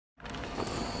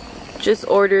just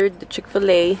ordered the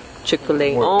Chick-fil-A.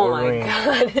 Oh my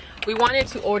god. We wanted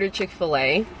to order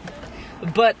Chick-fil-A,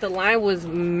 but the line was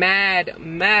mad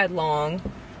long.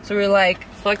 So we were like,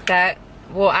 fuck that.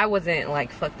 Well, I wasn't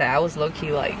like, fuck that. I was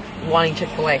low-key like wanting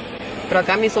Chick-fil-A. But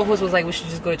Akami's Ojos was like, we should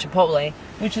just go to Chipotle,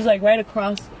 which is like right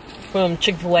across from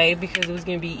Chick-fil-A, because it was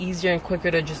gonna be easier and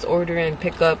quicker to just order and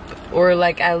pick up, or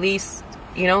like at least,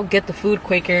 you know, get the food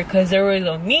quicker, because there was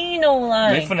a no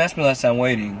line. They finessed me last time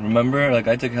waiting. Remember? Like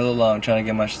I took hella long trying to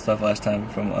get my stuff last time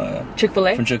from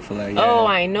Chick-fil-A? From Chick-fil-A, yeah. Oh,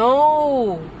 I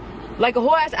know. Like a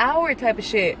whole ass hour type of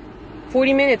shit.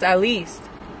 40 minutes at least.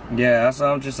 Yeah, that's why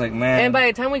I'm just like, man. And by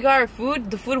the time we got our food,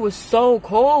 the food was so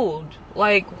cold.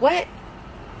 Like, what?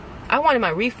 I wanted my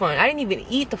refund. I didn't even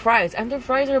eat the fries, and the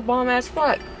fries are bomb as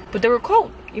fuck. But they were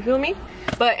cold, you feel me?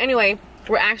 But anyway,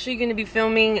 we're actually going to be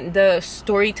filming the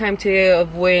story time today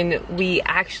of when we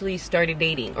actually started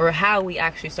dating, or how we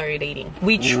actually started dating.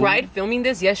 We tried filming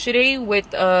this yesterday with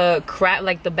crab,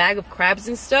 like the bag of crabs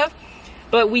and stuff,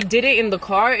 but we did it in the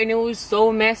car and it was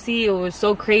so messy, it was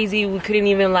so crazy, we couldn't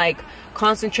even like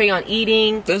concentrate on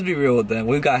eating. Let's be real with them.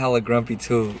 We got hella grumpy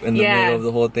too in the middle of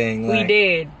the whole thing. Like, we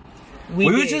did. We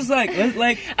were just like I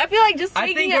feel like just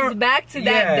taking us back to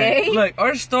that day. Look,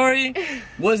 our story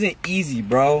wasn't easy,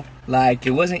 bro. Like,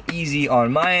 it wasn't easy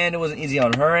on my end, it wasn't easy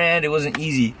on her end, it wasn't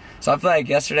ezy. So I feel like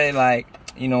yesterday, like,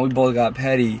 you know, we both got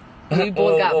petty. We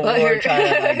both got butthurt. We were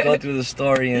trying to like go through the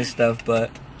story and stuff, but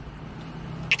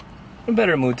I'm in a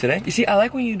better mood today. You see, I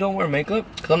like when you don't wear makeup,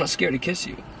 because I'm not scared to kiss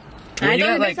you. I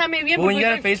know, this time maybe when you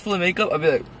got a face full of makeup, I'll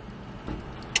be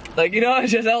like, you know,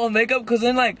 it's just hella makeup, because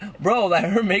then, like, bro, like,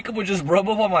 her makeup would just rub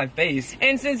up on my face.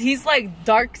 And since he's, like,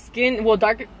 dark skin, well,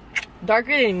 darker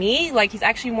than me, like, he's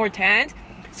actually more tanned,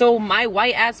 so my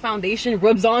white-ass foundation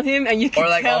rubs on him, and you can tell. Or,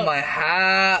 like, on my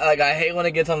hat, like, I hate when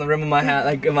it gets on the rim of my hat,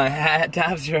 like, if my hat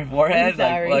taps your forehead,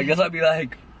 like, I guess I'd be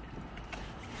like...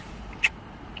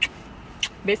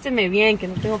 Béseme bien, que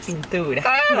no tengo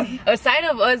pintura. Aside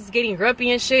of us getting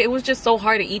grumpy and shit, it was just so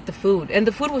hard to eat the food. And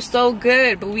the food was so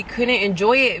good, but we couldn't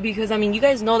enjoy it because, I mean, you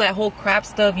guys know that whole crab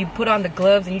stuff. You put on the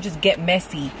gloves and you just get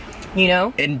messy, you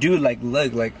know? And dude, like,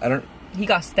 look, like, I don't... He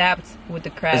got stabbed with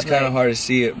the crab. It's kind of hard to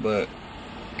see it, but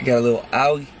I got a little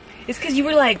owie. It's because you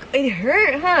were like, it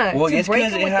hurt, huh? Well, it's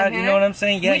because it had, you know what I'm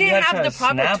saying? Yeah, we didn't have the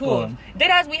proper tools.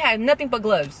 Deadass, we had nothing but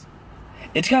gloves.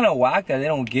 It's kind of whack that they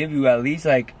don't give you at least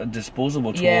like a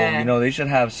disposable tool. Yeah. You know, they should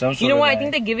have some sort of. You know what? Like... I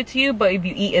think they give it to you, but if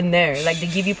you eat in there, like they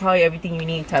give you probably everything you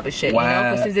need, type of shit. Wow. You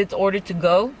know, because since it's ordered to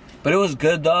go. But it was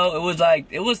good though. It was like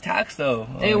it was taxed though.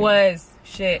 It was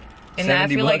shit, and I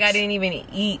feel like I didn't even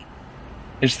eat.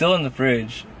 It's still in the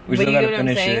fridge. We still gotta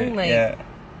finish it. Like, yeah.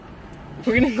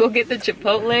 We're gonna go get the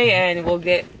Chipotle and we'll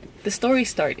get the story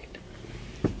started.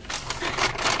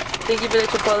 Thank you for the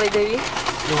Chipotle, baby.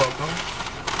 You're welcome.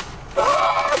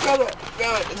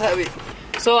 God, it's heavy.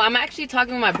 So I'm actually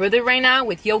talking with my brother right now,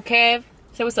 with Yo Kev.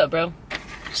 Say what's up, bro.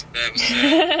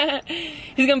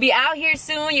 He's gonna be out here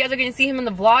soon. You guys are gonna see him in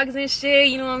the vlogs and shit.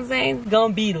 You know what I'm saying? It's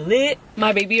gonna be lit.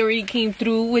 My baby already came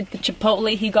through with the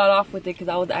Chipotle. He got off with it because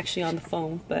I was actually on the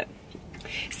phone. But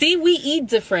see, we eat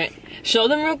different. Show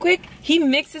them real quick. He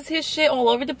mixes his shit all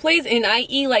over the place, and I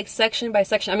eat like section by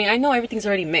section. I mean, I know everything's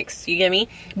already mixed. You get me?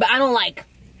 But I don't like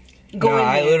go in there.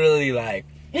 I literally like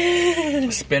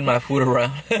spin my food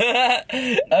around. I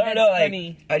don't know, like,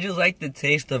 funny. I just like the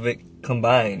taste of it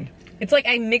combined. It's like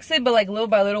I mix it, but like little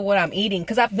by little what I'm eating.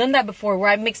 Because I've done that before, where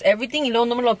I mix everything y luego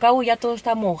no me lo acabo, ya todo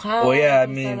está mojado. Well, yeah, I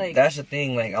mean, like, that's the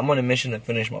thing. Like, I'm on a mission to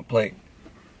finish my plate.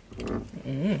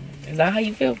 Is that how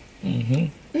you feel?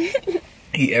 Mm-hmm.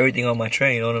 Eat everything on my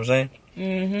tray, you know what I'm saying?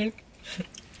 Mm-hmm.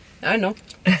 I know.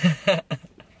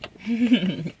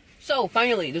 So,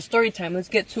 finally, the story time. Let's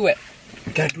get to it.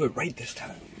 Gotta do it right this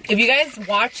time. If you guys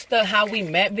watched the How We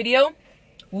Met video,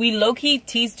 we low-key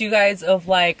teased you guys of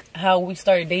like how we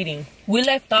started dating. We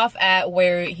left off at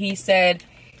where he said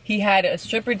he had a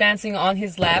stripper dancing on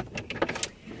his lap,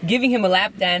 giving him a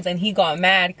lap dance, and he got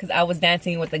mad because I was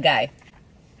dancing with the guy.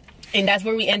 And that's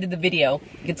where we ended the video.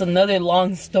 It's another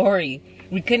long story.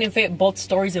 We couldn't fit both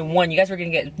stories in one. You guys were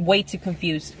gonna get way too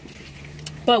confused.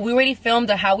 But we already filmed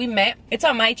the How We Met. It's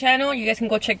on my channel. You guys can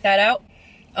go check that out.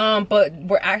 But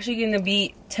we're actually going to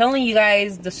be telling you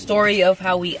guys the story of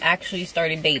how we actually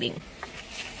started dating,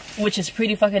 which is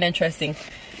pretty fucking interesting.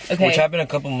 Okay. Which happened a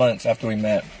couple months after we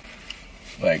met.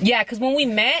 Like, yeah, because when we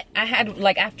met, I had,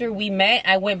 like, after we met,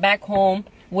 I went back home,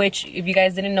 which, if you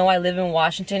guys didn't know, I live in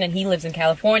Washington and he lives in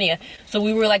California. So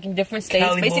we were, like, in different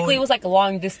states. Basically, it was like a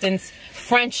long distance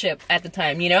friendship at the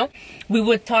time, you know? We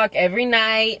would talk every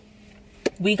night.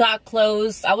 We got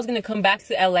close. I was going to come back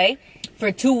to LA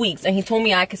for 2 weeks, and he told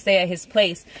me I could stay at his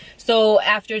place. So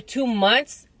after 2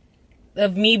 months,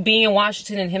 of me being in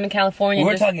Washington and him in California.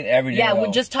 We were talking every day. Yeah,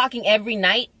 we're just talking every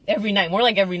night, more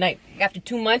like every night. After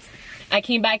 2 months, I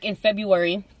came back in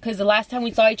February because the last time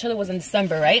we saw each other was in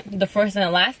December, right? The first and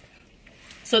the last.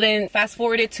 So then fast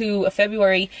forwarded to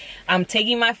February, I'm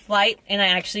taking my flight and I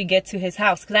actually get to his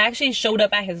house because I actually showed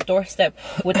up at his doorstep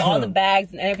with all the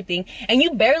bags and everything. And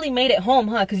you barely made it home,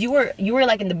 huh? Because you were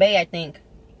like in the Bay, I think.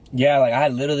 Yeah, like I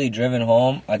had literally driven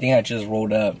home. I think I just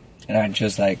rolled up and I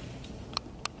just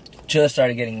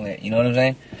started getting lit. You know what I'm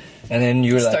saying? And then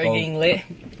you were like, started getting lit.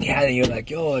 Yeah, and you were like,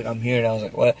 yo, like I'm here, and I was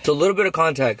like, what? So a little bit of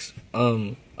context.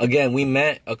 Again, we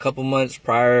met a couple months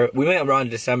prior. We met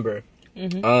around December.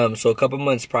 So a couple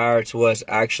months prior to us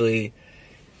actually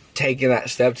taking that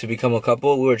step to become a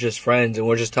couple, we were just friends and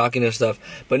we're just talking and stuff.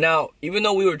 But now, even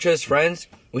though we were just friends,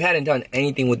 we hadn't done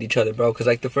anything with each other, bro. Because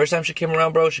like the first time she came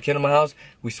around, bro, she came to my house,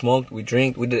 we smoked, we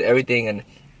drank, we did everything, and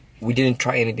we didn't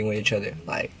try anything with each other.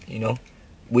 Like, you know,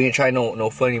 we didn't try no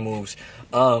funny moves.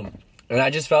 And I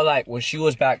just felt like when she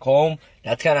was back home,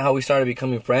 that's kind of how we started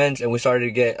becoming friends, and we started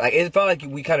to get, like, it felt like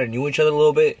we kind of knew each other a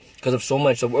little bit because of so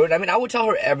much. So, I mean, I would tell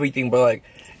her everything, bro, like,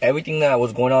 everything that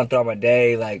was going on throughout my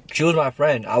day. Like, she was my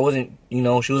friend. I wasn't, you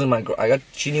know, she wasn't my girl.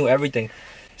 She knew everything.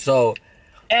 So,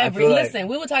 listen,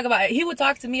 we would talk about, he would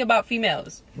talk to me about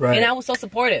females. Right. And I was so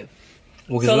supportive.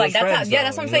 Well, so, like, that's friends,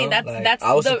 that's what I'm saying. That's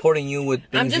I was supporting you with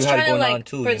things you had going on,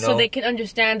 too, you know? So they can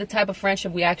understand the type of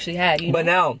friendship we actually had, you know? But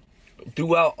now,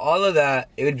 throughout all of that,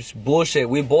 it was bullshit.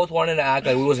 We both wanted to act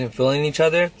like we wasn't feeling each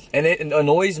other, and it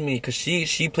annoys me because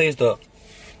she plays the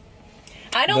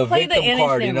I don't play the innocent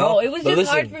card, you know? role. It was just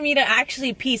hard for me to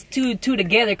actually piece two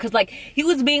together because, like, he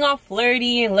was being all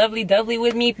flirty and lovely-dovely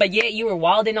with me, but yet you were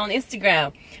wilding on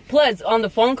Instagram. Plus, on the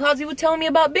phone calls, he was telling me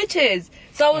about bitches.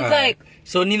 So I was like...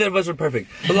 So neither of us were perfect.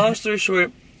 But long story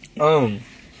short,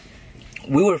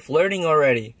 we were flirting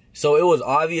already. So it was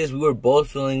obvious we were both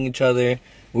feeling each other.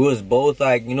 We was both,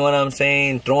 like, you know what I'm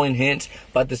saying, throwing hints.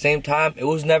 But at the same time, it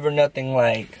was never nothing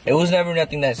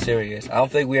that serious. I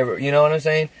don't think we ever, you know what I'm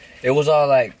saying? It was all,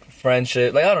 like,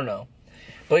 friendship. Like, I don't know.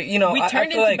 But, you know, we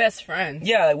turned into best friends.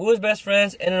 Yeah, like, we was best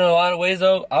friends. And in a lot of ways,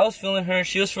 though, I was feeling her.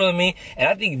 She was feeling me. And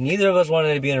I think neither of us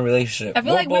wanted to be in a relationship. I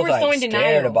feel like we were so in denial.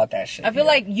 Scared about that shit. I feel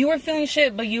like you were feeling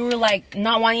shit, but you were, like,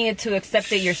 not wanting it to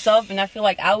accept it yourself. And I feel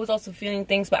like I was also feeling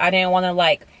things, but I didn't want to,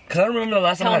 like... Because I remember the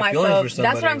last time I had feelings for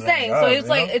somebody. That's what I'm saying. So it's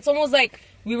like, it's almost like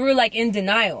we were like in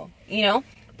denial, you know?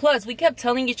 Plus, we kept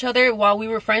telling each other while we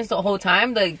were friends the whole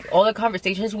time, like all the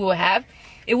conversations we would have,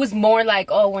 it was more like,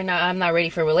 oh, I'm not ready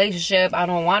for a relationship. I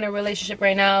don't want a relationship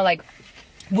right now. Like,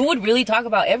 we would really talk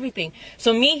about everything.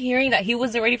 So me hearing that he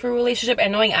wasn't ready for a relationship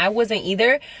and knowing I wasn't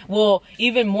either, well,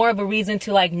 even more of a reason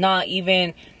to like not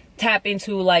even tap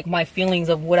into like my feelings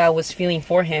of what I was feeling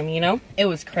for him, you know? It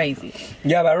was crazy.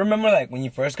 Yeah, but I remember like when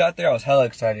you first got there, I was hella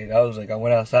excited. I was like, I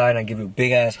went outside and I gave you a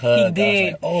big ass hug. He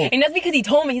did. Like, oh. And that's because he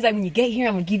told me, he's like, when you get here,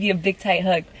 I'm gonna give you a big tight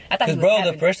hug. I thought he was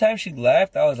bro, the first time she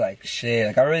left, I was like, shit,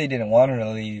 like I really didn't want her to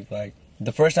leave. Like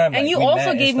the first time, and like, you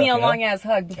also gave me a long ass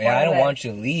hug before. Yeah, I didn't want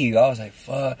you to leave. I was like,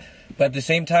 fuck. But at the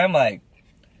same time, like,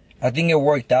 I think it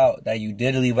worked out that you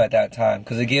did leave at that time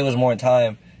because it gave us more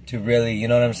time to really, you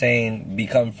know what I'm saying,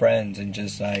 become friends and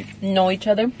just like know each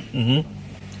other.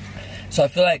 So I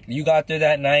feel like you got there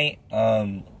that night.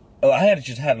 I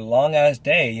just had a long ass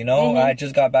day, you know. I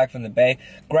just got back from the Bay.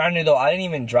 Granted though, I didn't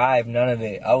even drive none of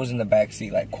it. I was in the back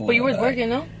seat like cool. But you was working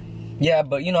though. Yeah,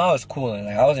 but you know, I was cooling.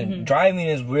 Like I wasn't driving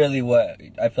is really what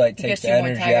I feel like takes the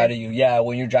energy out of you. Yeah,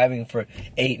 when you're driving for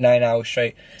 8-9 hours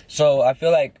straight. So I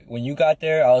feel like when you got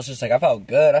there, I was just like, I felt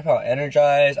good. I felt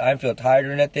energized. I didn't feel tired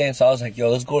or nothing. So I was like, yo,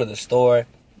 let's go to the store.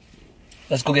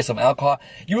 Let's go get some alcohol.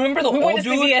 You remember the old dude?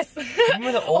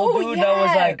 Remember the old dude that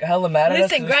was like hella mad at us?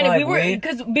 Listen, granted, we were,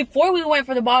 because before we went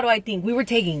for the bottle, I think we were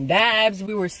taking dabs,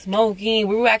 we were smoking,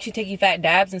 we were actually taking fat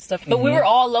dabs and stuff. But we were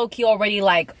all low key already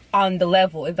like on the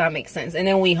level, if that makes sense. And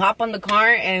then we hop on the car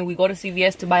and we go to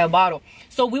CVS to buy a bottle.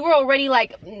 So we were already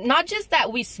like, not just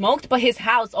that we smoked, but his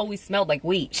house always smelled like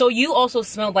weed. So you also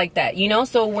smelled like that, you know?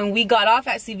 So when we got off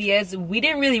at CVS, we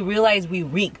didn't really realize we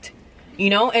reeked. You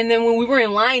know, and then when we were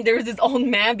in line, there was this old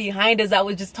man behind us that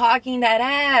was just talking that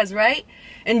ass, right?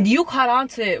 And you caught on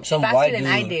to it faster than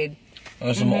I did.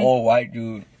 Some old white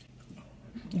dude.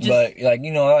 Just, but, like,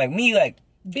 you know, like me, like,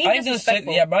 being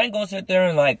disrespectful. But I ain't gonna sit there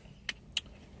and, like,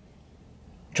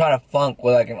 try to funk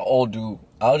with, like, an old dude.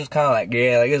 I was just kind of like,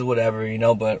 yeah, like, it's whatever, you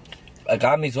know, but... Like,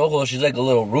 I mean, Soko, she's like a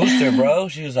little rooster, bro.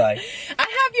 She was like... I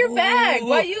have your bag.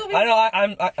 Why you... I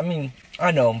know, I mean,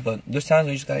 I know, but there's times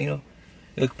when you just gotta, you know...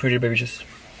 You look pretty, baby, just...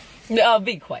 Oh,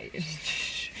 be quiet.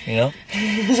 You know?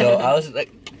 So, I was like,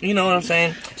 you know what I'm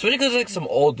saying? Especially because, like, some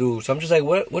old dude. So, I'm just like,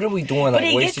 what are we doing? Like, but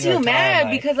it gets you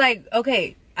mad because, like,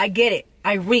 okay, I get it.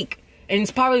 I reek. And it's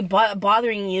probably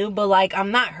bothering you, but like, I'm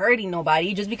not hurting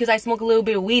nobody. Just because I smoke a little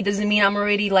bit of weed doesn't mean I'm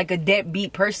already like a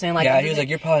deadbeat person. Like, yeah, he was like,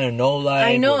 you're probably a no life.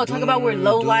 I know. Talk about we're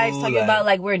low lives. Talking about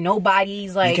like we're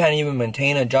nobodies. Like, you can't even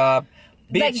maintain a job.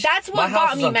 Bitch, like, that's what my house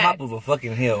got is me on mad. top of a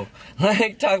fucking hill.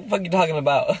 Like, fuck you talking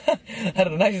about? I had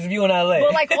the nicest view in LA.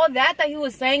 But like, all that he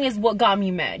was saying is what got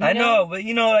me mad. I know, but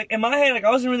you know, like in my head, like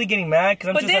I wasn't really getting mad because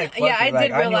I'm but just then, like, fuck yeah, it. I Like,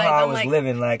 did realize. I knew how I I'm was like,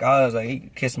 living. Like I was like,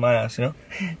 he kissed my ass, you know.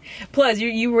 Plus,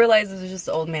 you realize this was just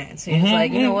an old man, so you're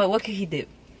like, you know what? What could he do?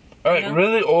 Like, you know?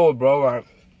 really old, bro. Like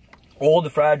old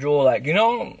and fragile. Like, you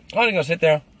know, I'm not gonna sit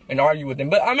there and argue with him.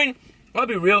 But I mean, I'll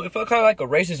be real. It felt kind of like a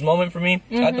racist moment for me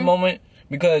at the moment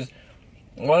because.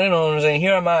 Well, you know what I'm saying?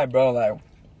 Here am I, bro, like,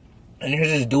 and here's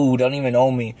this dude, don't even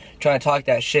know me, trying to talk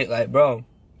that shit, like, bro,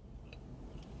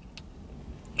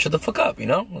 shut the fuck up, you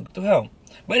know? What the hell?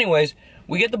 But anyways,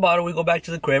 we get the bottle, we go back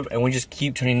to the crib, and we just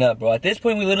keep turning up, bro. At this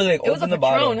point, we literally, like, open the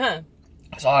bottle. It was a Patron,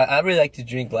 huh? So I really like to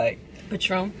drink, like,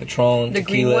 Patron, the tequilas,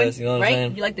 green one, you know what I'm right?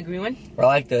 saying? You like the green one? Or I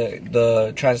like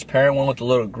the transparent one with the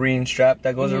little green strap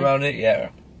that goes around it, yeah.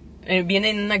 And it being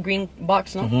in that green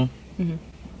box, no?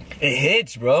 It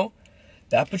hits, bro.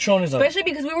 That Patron is especially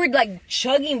because we were like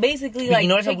chugging, basically, like, you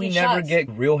notice how we never shots. get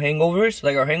real hangovers?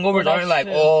 Like our hangovers aren't like,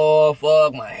 true. oh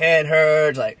fuck, my head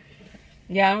hurts, like.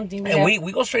 Yeah, I don't think. And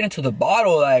we go straight into the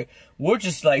bottle, like we're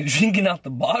just like drinking out the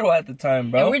bottle at the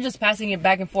time, bro. And we're just passing it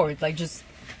back and forth, like just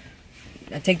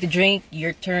I take the drink,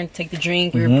 your turn, take the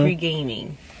drink. We're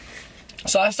pre-gaming.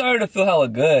 So I started to feel hella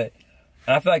good,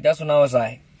 and I feel like that's when I was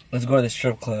like, let's go to the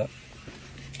strip club.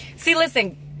 See,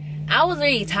 listen, I was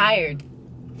already tired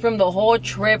from the whole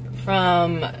trip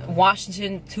from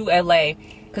Washington to LA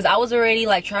because I was already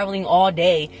like traveling all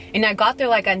day, and I got there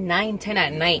like at 9-10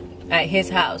 at night at his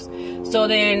house. So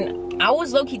then I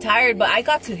was low-key tired, but I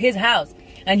got to his house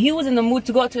and he was in the mood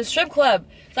to go to a strip club.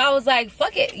 So I was like,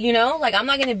 fuck it, you know, like I'm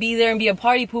not gonna be there and be a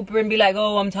party pooper and be like,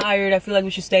 oh, I'm tired, I feel like we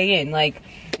should stay in, like,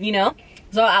 you know.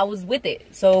 So I was with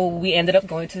it. So we ended up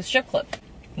going to the strip club.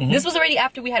 This was already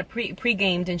after we had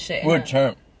pre-gamed and shit. We were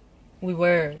turned. We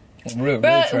were.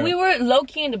 But we were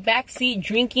low-key in the back seat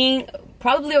drinking,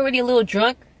 probably already a little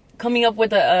drunk, coming up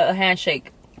with a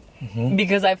handshake.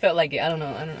 Because I felt like it. I don't know.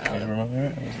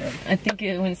 I think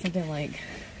it went something like,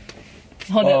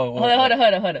 hold up.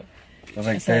 It was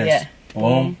like so, this. yeah.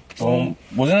 Boom, boom.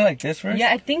 Wasn't it like this first?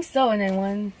 Yeah, I think so. And then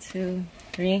 1, 2,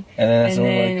 3. And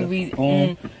then like we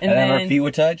boom. And then our feet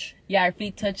would touch. Yeah, our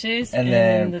feet touches. And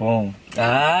then boom.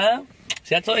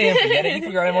 See, I told you, forget it. You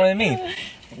forgot it more than me.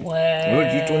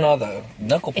 What? You doing all the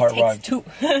knuckle part wrong.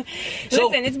 Listen,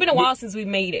 it's been a while since we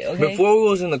made it, okay? Before we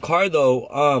was in the car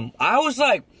though, I was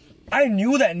like, I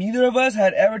knew that neither of us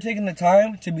had ever taken the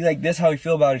time to be like this how we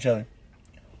feel about each other.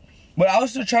 But I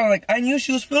was still trying to like, I knew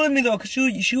she was feeling me though, cause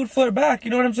she would flirt back,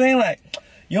 you know what I'm saying? Like,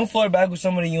 you don't flirt back with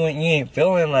somebody you ain't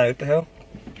feeling, like, what the hell?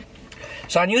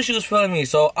 So I knew she was feeling me,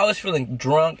 so I was feeling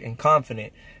drunk and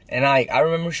confident. And I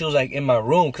remember she was like in my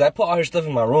room, cause I put all her stuff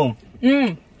in my room.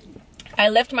 I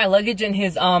left my luggage in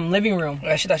his living room.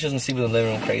 She thought she was gonna sleep in the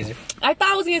living room, crazy. I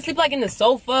thought I was gonna sleep like in the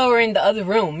sofa or in the other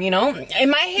room, you know? In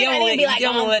my head, I didn't be like, you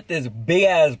don't let this big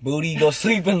ass booty go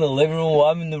sleep in the living room while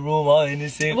I'm in the room all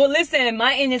innocent. Well, listen,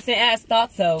 my innocent ass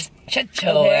thought so. Shut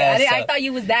your ass up. I thought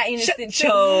you was that innocent. Shut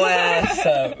your ass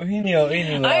up. He knew I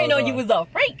didn't know you was a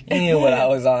freak. He knew what I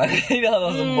was on. He know that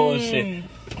was some bullshit.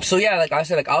 So yeah, like I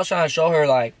said, like I was trying to show her,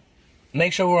 like,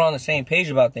 make sure we're on the same page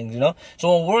about things, you know?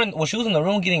 So when she was in the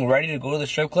room getting ready to go to the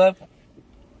strip club,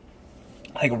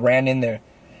 I like ran in there.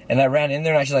 And I ran in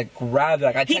there and I just like grabbed her.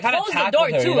 Like, I kind of closed tackled the door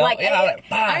her, too. you know? Like,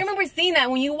 I remember seeing that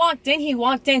when you walked in, he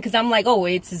walked in because I'm like, oh,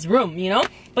 it's his room, you know?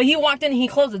 But he walked in and he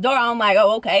closed the door. I'm like,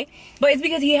 oh, okay. But it's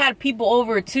because he had people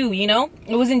over too, you know?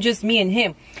 It wasn't just me and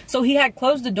him. So he had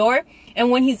closed the door,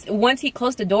 and once he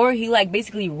closed the door, he like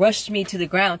basically rushed me to the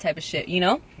ground type of shit, you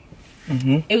know?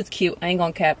 It was cute. I ain't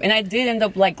gonna cap. And I did end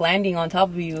up like landing on top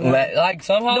of you. Like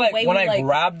somehow, like when I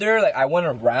grabbed her, like I went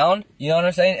around, you know what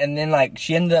I'm saying? And then like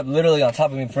she ended up literally on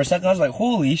top of me. For a second, I was like,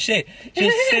 holy shit. She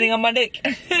was sitting on my dick.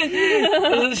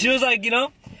 She was like, you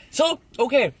know? So,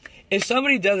 okay, if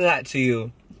somebody does that to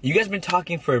you, you guys been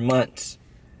talking for months.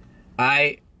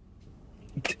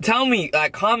 Tell me,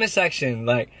 like, comment section,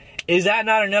 like, is that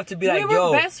not enough to be like,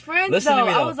 yo, best friends, listen to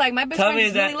me, though. I was like, my best friend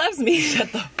really loves me.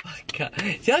 Shut the fuck up.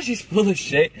 See how she's full of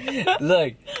shit?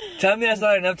 Look, tell me that's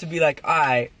not enough to be like,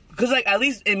 alright. Because, like, at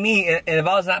least in me, and if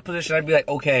I was in that position, I'd be like,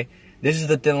 okay, this is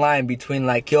the thin line between,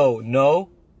 like, yo, no,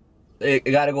 it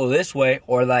gotta go this way,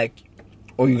 or, like,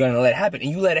 or you're gonna let it happen.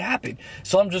 And you let it happen.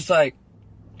 So I'm just like,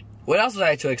 what else was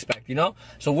I to expect? drive, you know?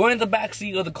 So we're in the back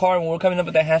seat of the car and we're coming up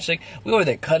with that handshake. We were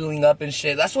there cuddling up and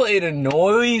shit. That's what it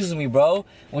annoys me, bro.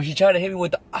 When she tried to hit me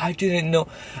with the, I didn't know.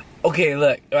 Okay,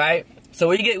 look, right? So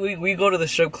we go to the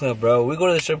strip club, bro. We go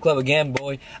to the strip club again,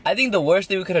 boy. I think the worst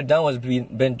thing we could have done was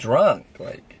been drunk,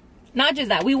 like. Not just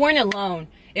that, we weren't alone.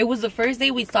 It was the first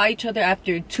day we saw each other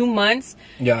after 2 months.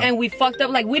 Yeah. And we fucked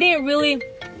up. Like, we didn't really...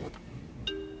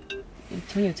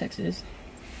 Tell me what text is.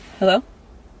 Hello?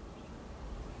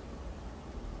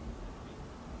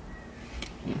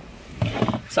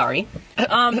 Sorry.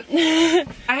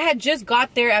 I had just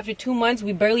got there after 2 months.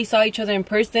 We barely saw each other in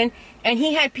person. And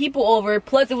he had people over.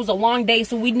 Plus, it was a long day.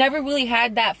 So we never really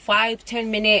had that 5-10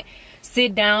 minute...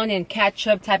 sit down and catch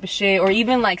up type of shit, or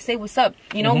even like say what's up,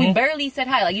 you know. We barely said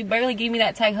hi, like you barely gave me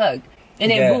that tight hug, and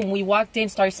then boom, we walked in,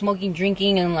 started smoking,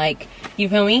 drinking, and like, you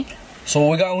feel me? So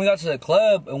when we got to the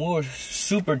club and we were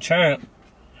super turned,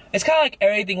 it's kind of like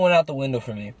everything went out the window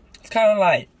for me. It's kind of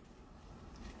like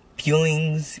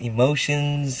feelings,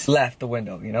 emotions left the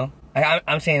window, you know.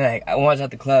 I'm saying, like, when I was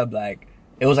at the club, like,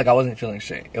 it was like I wasn't feeling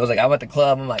shit. It was like I'm at the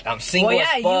club. I'm like, I'm single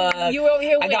as fuck. You over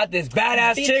here with I got this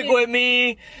badass chick with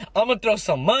me. I'm gonna throw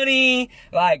some money.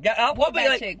 Like, what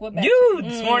bad chick? You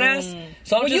smart ass.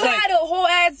 So I'm well, just you like, had a whole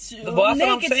ass naked what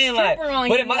I'm saying, like, on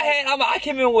but you. in my head, I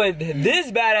came in with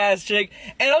this badass chick,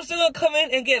 and I'm still gonna come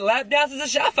in and get lap dances and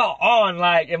shit. I felt on.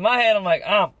 Like, in my head, I'm like,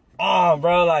 I'm on,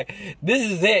 bro. Like,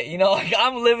 this is it, you know. Like,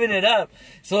 I'm living it up.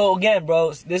 So again,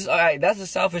 bro, this that's the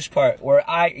selfish part where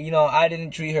I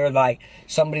didn't treat her like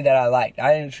somebody that I liked.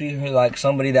 I didn't treat her like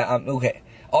somebody that I'm okay.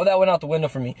 All that went out the window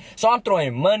for me. So I'm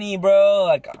throwing money, bro.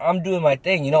 Like, I'm doing my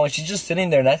thing, you know. And she's just sitting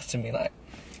there next to me, like.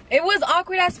 It was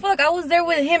awkward as fuck. I was there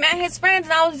with him and his friends,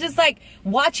 and I was just like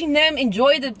watching them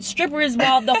enjoy the strippers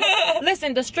while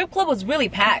listen, the strip club was really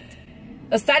packed.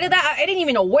 Aside of that, I didn't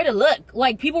even know where to look.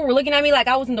 Like, people were looking at me like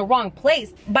I was in the wrong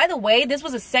place. By the way, this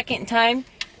was the second time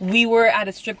we were at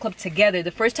a strip club together.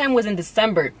 The first time was in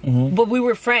December, but we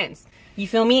were friends. You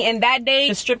feel me? And that day,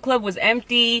 the strip club was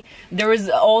empty. There was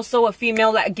also a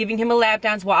female giving him a lap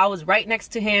dance while I was right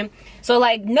next to him. So,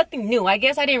 like, nothing new. I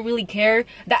guess I didn't really care.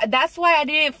 That's why I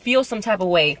didn't feel some type of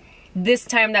way this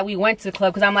time that we went to the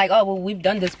club. Because I'm like, oh, well, we've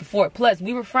done this before. Plus,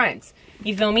 we were friends.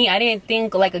 You feel me? I didn't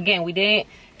think, like, again, we didn't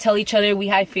tell each other we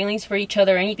had feelings for each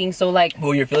other or anything. So, like...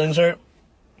 Well, your feelings hurt?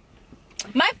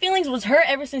 My feelings was hurt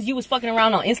ever since you was fucking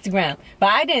around on Instagram. But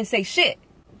I didn't say shit.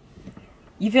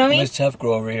 You feel me? Miss Tough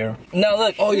Girl over here. No,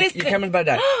 look. Oh, your camera's about to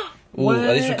die. Ooh,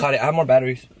 at least we caught it. I have more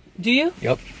batteries. Do you?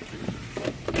 Yep.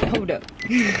 Hold up.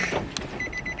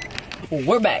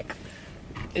 We're back.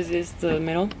 Is this the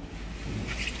middle?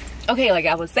 Okay, like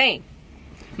I was saying.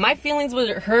 My feelings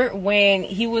were hurt when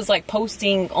he was like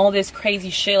posting all this crazy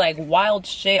shit, like wild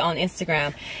shit on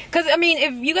Instagram. Because, I mean,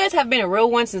 if you guys have been a real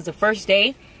one since the first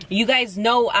day, you guys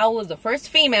know I was the first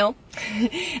female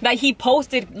that he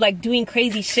posted like doing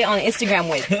crazy shit on Instagram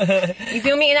with. You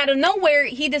feel me? And out of nowhere,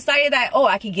 he decided that, oh,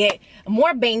 I could get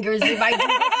more bangers if I do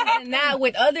this and that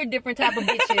with other different type of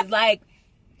bitches. Like,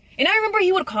 and I remember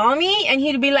he would call me and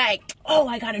he'd be like, oh,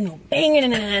 I got a new banger,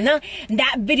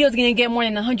 that video's gonna get more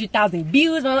than 100,000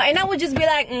 views. And I would just be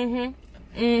like,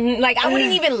 like, I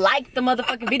wouldn't even like the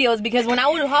motherfucking videos, because when I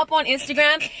would hop on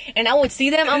Instagram and I would see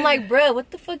them, I'm like, bruh, what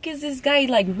the fuck is this guy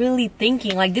like really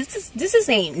thinking? Like, this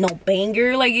ain't no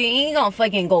banger. Like, it ain't gonna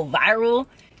fucking go viral.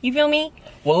 You feel me?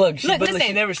 Well, look, listen,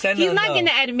 she never said he's not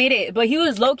gonna admit it, but he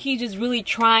was low-key just really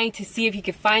trying to see if he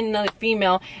could find another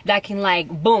female that can, like,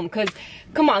 boom. Because,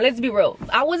 come on, let's be real.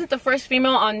 I wasn't the first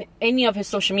female on any of his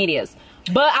social medias,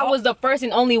 but I was the first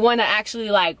and only one that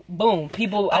actually, like, boom,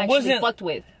 people actually fucked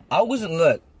with. I wasn't,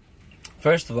 look,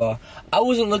 first of all, I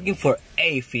wasn't looking for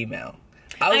a female.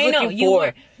 I was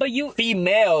looking for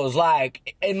females.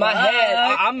 Like, in my head,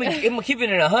 I'm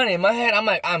keeping it 100. In my head, I'm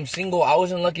like, I'm single. I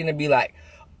wasn't looking to be like,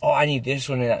 oh, I need this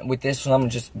one, and with this one, I'm gonna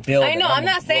just build. I know. I'm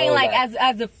not saying like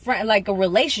as a friend, like a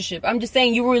relationship. I'm just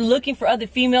saying you were looking for other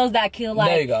females that could like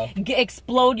there you go.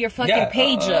 Explode your fucking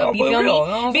page up. You feel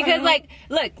me? Because like,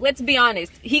 look, let's be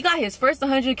honest. He got his first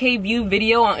 100K view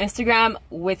video on Instagram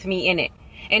with me in it.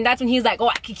 And that's when he's like, oh,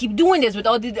 I can keep doing this with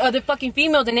all the other fucking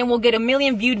females, and then we'll get a 1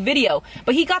 million viewed video.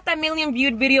 But he got that 1 million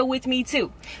viewed video with me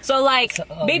too. So like,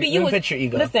 baby, you was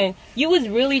listen, you was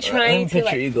really trying to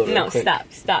like, ego no, quick.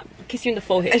 Stop. Kiss you in the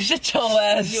forehead. Shut your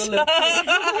ass. You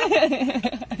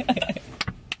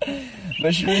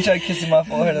But she really tried kissing my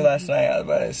forehead last night. I was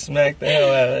about to smack the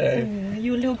hell out of her.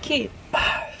 You a little kid.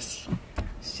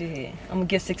 Shit, I'm gonna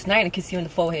get 6ix9ine and kiss you in the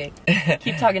forehead.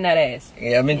 Keep talking that ass.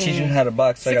 Yeah, I've been teaching him how to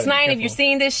box. So 6ix9ine, if you're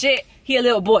seeing this shit, he a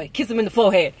little boy. Kiss him in the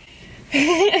forehead.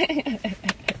 Is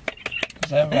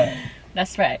that right?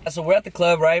 That's right. So we're at the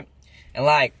club, right? And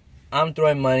like, I'm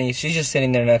throwing money. She's just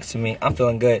sitting there next to me. I'm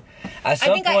feeling good. At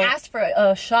some point, I asked for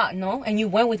a shot, no? And you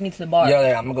went with me to the bar. Yeah,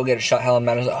 like, I'm gonna go get a shot. Hella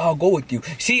mad. I was like, oh, I'll go with you.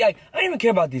 See, I don't even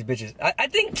care about these bitches. I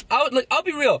think, I'll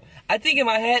be real. I think in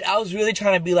my head, I was really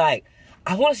trying to be like,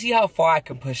 I want to see how far I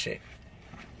can push it.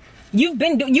 You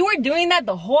were doing that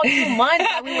the whole 2 months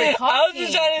that we were talking. I was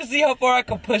just trying to see how far I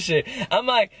could push it. I'm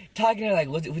like talking to her like,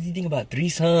 what do you think about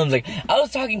threesomes? Like, I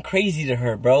was talking crazy to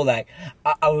her, bro. Like,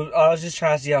 I was just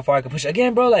trying to see how far I could push it.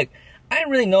 Again, bro, like, I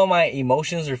didn't really know my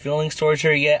emotions or feelings towards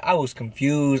her yet. I was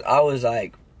confused. I was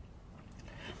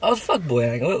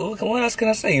fuckboy. Like, what else can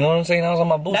I say? You know what I'm saying? I was on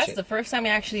my bullshit. That's the first time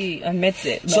he actually admits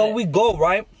it. So we go,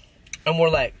 right? And we're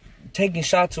like taking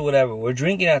shots or whatever. We're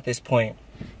drinking at this point.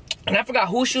 And I forgot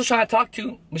who she was trying to talk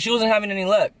to, but she wasn't having any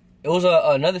luck. It was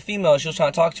another female she was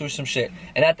trying to talk to or some shit.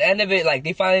 And at the end of it, like,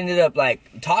 they finally ended up,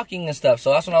 like, talking and stuff.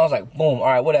 So that's when I was like, boom, all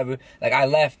right, whatever. Like, I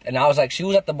left. And I was like, she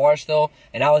was at the bar still.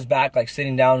 And I was back, like,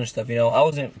 sitting down and stuff, you know. I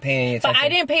wasn't paying any attention. But I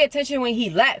didn't pay attention when he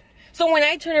left. So when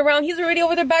I turn around, he's already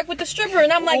over there back with the stripper.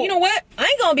 And I'm like, you know what? I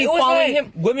ain't gonna be following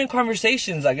him. Women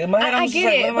conversations. Like, in my head, I get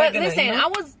like, it. But listen, you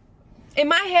know? In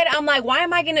my head, I'm like, why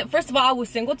am I gonna, first of all, I was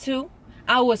single too.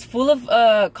 I was full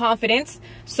of confidence.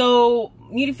 So,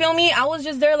 you feel me? I was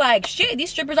just there like, shit,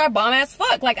 these strippers are bomb as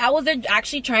fuck. Like, I was there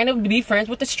actually trying to be friends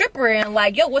with the stripper and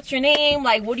like, yo, what's your name?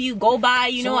 Like, what do you go by?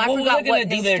 You know, I forgot what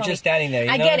do there just standing there.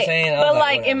 You know get what I'm saying? But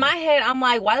like, in my head, I'm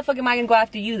like, why the fuck am I gonna go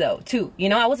after you though, too? You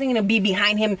know, I wasn't gonna be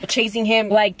behind him, chasing him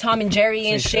like Tom and Jerry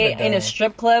and shit in a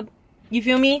strip club. You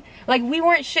feel me? Like, we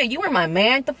weren't shit. You were my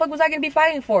man. What the fuck was I gonna be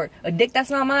fighting for? A dick that's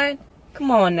not mine? Come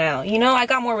on now. You know, I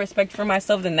got more respect for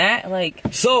myself than that. Like,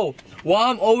 so while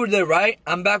I'm over there, right,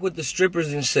 I'm back with the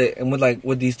strippers and shit, and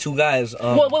with these two guys.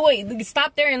 Wait.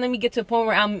 Stop there and let me get to a point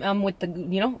where I'm with the,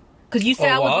 you know, because you said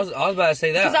I was about to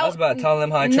say that. I was about to tell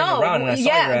them how I turned around and I saw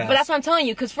your ass. But that's what I'm telling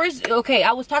you. Because first, okay,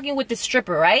 I was talking with the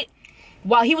stripper, right?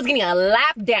 While he was getting a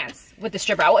lap dance with the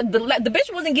stripper. The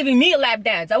bitch wasn't giving me a lap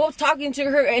dance. I was talking to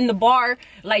her in the bar,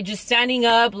 like, just standing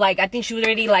up. Like, I think she was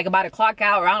already, like, about to clock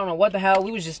out, or I don't know what the hell.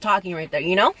 We was just talking right there,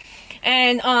 you know?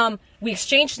 And, we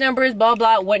exchanged numbers, blah,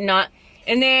 blah, whatnot.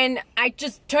 And then I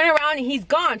just turn around and he's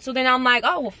gone. So then I'm like,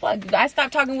 oh, well, fuck. I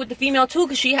stopped talking with the female, too,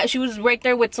 because she was right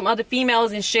there with some other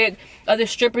females and shit, other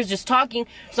strippers just talking.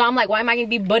 So I'm like, why am I going to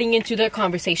be butting into their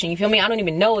conversation? You feel me? I don't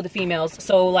even know the females.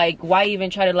 So, like, why even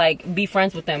try to, like, be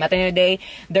friends with them? At the end of the day,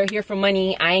 they're here for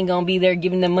money. I ain't going to be there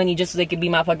giving them money just so they could be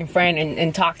my fucking friend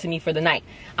and talk to me for the night.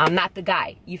 I'm not the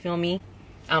guy. You feel me?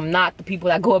 I'm not the people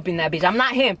that go up in that bitch. I'm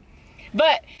not him.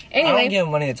 But anyway, I don't give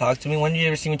money to talk to me. When did you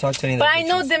ever see me talk to any of them? But I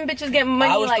know them bitches get money.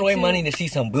 I was throwing money to see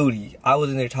some booty. I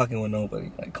wasn't there talking with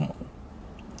nobody. Like, come on.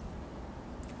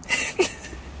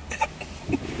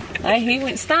 I hate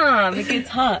when stop. It gets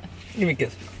hot. Give me a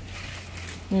kiss.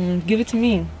 Give it to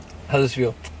me. How does this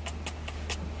feel?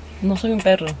 No soy un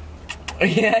perro.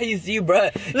 Yeah, you see,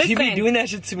 bruh. She be doing that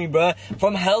shit to me, bruh.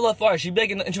 From hella far. She be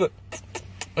like, and she would,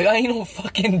 like, I ain't no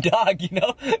fucking dog, you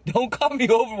know? Don't call me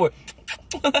over with.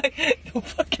 Like, don't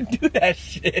fucking do that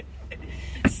shit.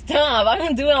 Stop. I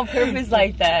don't do it on purpose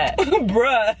like that.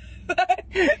 Bruh.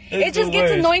 It just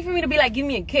gets annoying for me to be like, give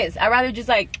me a kiss. I'd rather just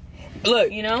like,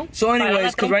 look, you know? So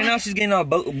anyways, because right now she's getting all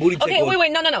booty tickle. Okay,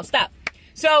 wait, no, stop.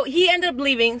 So he ended up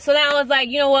leaving. So then I was like,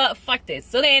 you know what? Fuck this.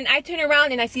 So then I turn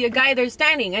around and I see a guy there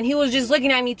standing. And he was just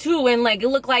looking at me too. And like, it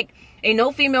looked like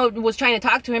no female was trying to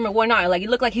talk to him or whatnot. Like, it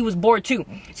looked like he was bored too.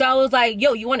 So I was like,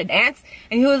 yo, you want to dance?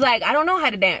 And he was like, I don't know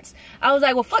how to dance. I was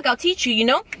like, well, fuck, I'll teach you, you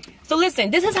know? So listen,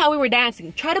 this is how we were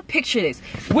dancing. Try to picture this.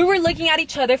 We were looking at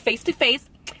each other face to face.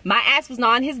 My ass was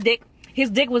not on his dick. His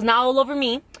dick was not all over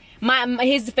me.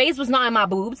 His face was not in my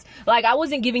boobs. Like, I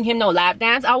wasn't giving him no lap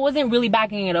dance. I wasn't really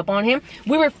backing it up on him.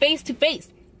 We were face to face.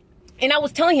 And I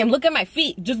was telling him, look at my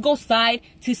feet. Just go side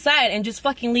to side and just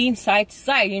fucking lean side to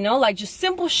side, you know? Like, just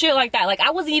simple shit like that. Like,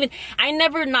 I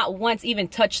never not once even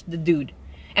touched the dude.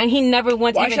 And he never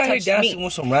once even touched me.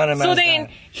 With some random so then,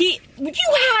 you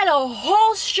had a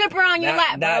whole stripper on your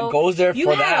lap, bro. That goes there for that. You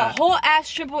had a whole ass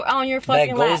stripper on your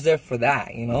fucking lap. That goes there for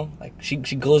that, you know? Like, she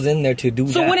goes in there to do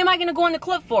that. So what am I gonna go in the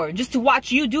club for? Just to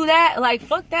watch you do that? Like,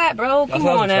 fuck that, bro. Come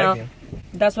on now.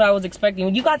 That's what I was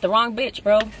expecting. You got the wrong bitch,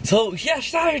 bro. So, yeah,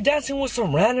 she's out here dancing with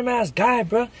some random ass guy,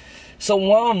 bro. So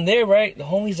while I'm there, right, the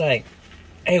homie's like,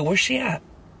 hey, where's she at?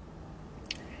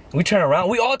 We turn around.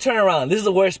 We all turn around. This is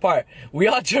the worst part. We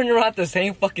all turn around at the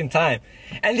same fucking time.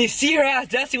 And they see her ass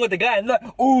dancing with the guy. And they're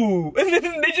like, ooh. And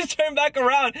then they just turn back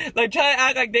around. Like, try to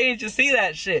act like they didn't just see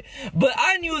that shit. But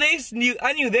I knew they knew.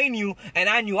 And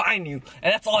I knew I knew.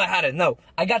 And that's all I had to know.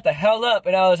 I got the hell up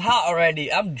and I was hot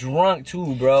already. I'm drunk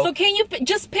too, bro. So can you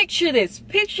just picture this?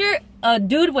 Picture a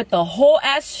dude with the whole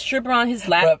ass stripper on his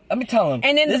lap. Bruh, let me tell him.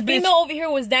 And then this the female over here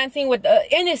was dancing with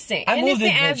innocent. I moved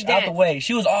this bitch out the way.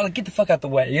 She was all like, get the fuck out the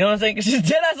way. You know what I'm saying? Cause she's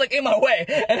dead ass like in my way.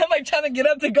 And I'm like trying to get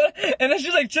up to go. And then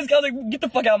she's like, just got like, get the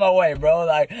fuck out of my way, bro.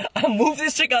 Like, I moved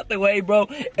this chick out the way, bro.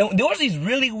 And there was these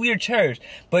really weird chairs.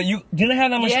 But you didn't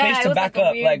have that much space to back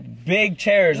up. Like big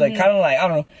chairs. Like kind of like, I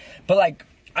don't know. But like,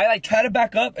 I like tried to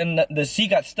back up and the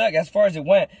seat got stuck as far as it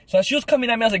went. So as she was coming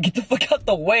at me, I was like, get the fuck out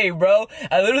the way, bro.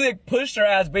 I literally like, pushed her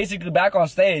ass basically back on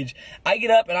stage. I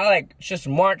get up and I like just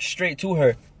march straight to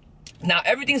her. Now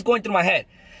everything's going through my head.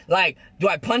 Like, do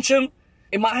I punch him?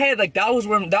 In my head, like that's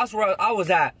where I was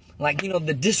at. Like, you know,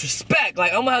 the disrespect.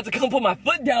 Like, I'm gonna have to come put my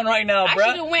foot down right now, bro.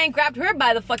 I should've went and grabbed her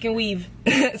by the fucking weave.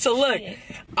 So look,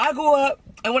 I go up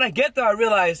and when I get there, I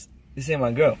realize this ain't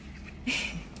my girl.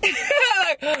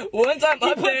 Like, one time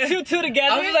up there, two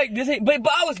together. I was like, this ain't, but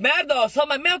I was mad though. So I'm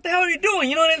like, man, what the hell are you doing?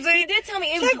 You know what I'm saying? He did tell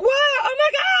me. It was like, what? Oh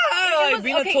my god! Like,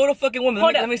 being a total fucking woman.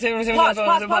 Hold let me say,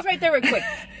 pause right there real quick.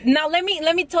 Now let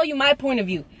me tell you my point of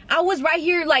view. I was right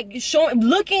here like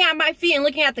looking at my feet and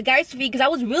looking at the guy's feet because I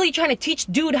was really trying to teach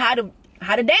dude how to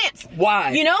dance.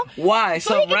 Why? You know? Why?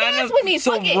 So he can dance with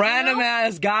me. Random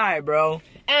ass guy, bro.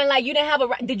 And like you didn't have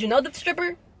a. Did you know the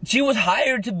stripper? She was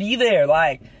hired to be there,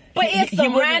 like. But it's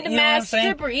some random ass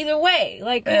stripper either way.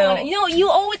 Like, come on. You know, you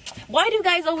always. Why do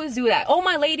guys always do that? Oh,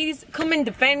 my ladies, come and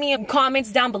defend me in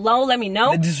comments down below. Let me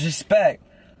know. The disrespect.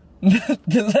 The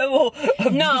level of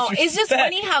disrespect. It's just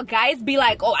funny how guys be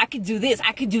like, oh, I could do this,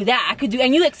 I could do that, I could do,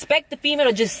 and you expect the female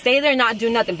to just stay there and not do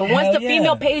nothing. But once the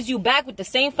female pays you back with the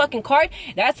same fucking card,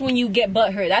 that's when you get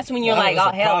butthurt. That's when you're like,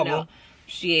 oh, hell no.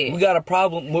 Shit. We got a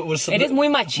problem with some. It is muy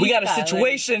machista. We got a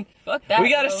situation. Like, fuck that, we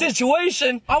got a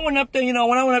situation. I went up there, you know,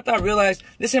 when I went up there, I realized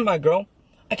this ain't my girl.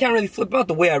 I can't really flip out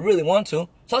the way I really want to.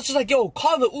 So I was just like, yo,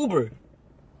 call the Uber.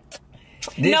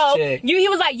 He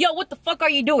was like, yo, what the fuck are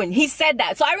you doing? He said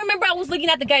that. So I remember I was looking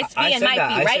at the guy's feet and my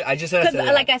feet, right? I just said that.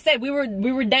 Because like I said, we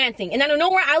were dancing. And out of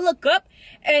nowhere, I look up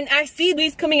and I see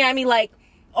these coming at me like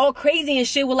all crazy and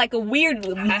shit with like a weird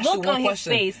look on his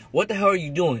face. What the hell are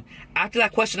you doing? After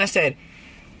that question, I said,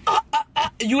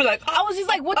 you were like, I was just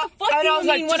like, what the fuck do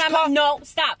you mean? No,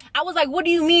 stop. I was like, what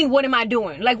do you mean? What am I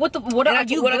doing? Like, what are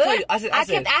you good? I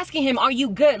kept asking him, are you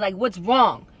good? Like, what's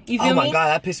wrong? You feel me? Oh my god,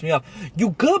 that pissed me off. You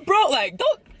good, bro? Like,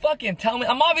 don't fucking tell me.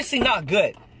 I'm obviously not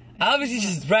good. I obviously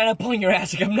just ran up on your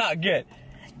ass like I'm not good.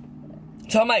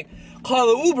 So I'm like,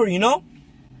 call the Uber, you know?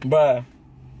 Bruh.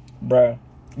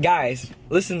 Guys,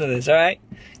 listen to this, alright?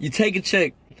 You take a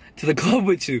chick to the club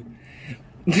with you.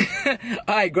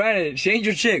 Alright, granted, she ain't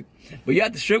your chick, but you're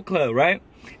at the strip club, right?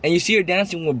 And you see her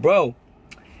dancing with bro.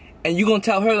 And you gonna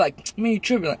tell her, like, man, you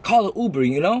tripping, like, call the Uber,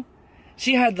 you know?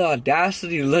 She had the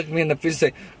audacity to look me in the face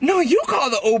and say, no, you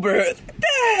call the Uber. What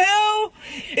the hell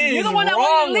is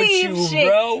wrong with you,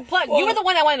 bro? Plus, you were the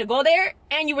one that wanted to go there,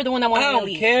 and you were the one that wanted to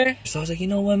leave. I don't care. So I was like, you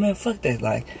know what, man, fuck that.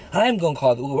 Like, I am gonna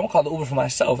call the Uber. I'm gonna call the Uber for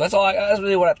myself. That's all. That's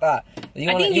really what I thought.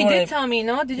 I think you did tell me,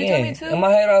 no? Did you tell me too? In my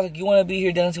head, I was like, you wanna be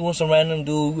here dancing with some random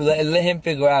dude? Let him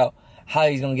figure out how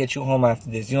he's gonna get you home after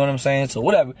this. You know what I'm saying? So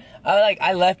whatever.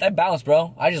 I left. I bounced,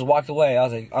 bro. I just walked away. I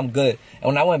was like, I'm good. And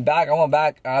when I went back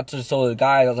out to the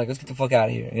guys. I was like, let's get the fuck out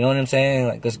of here. You know what I'm saying?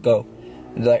 Like, let's go.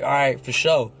 And they're like, all right, for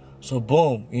sure. So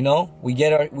boom, you know, we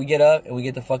get up and we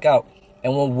get the fuck out.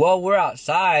 And while we're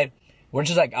outside, we're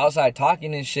just like outside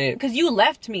talking and shit. Because you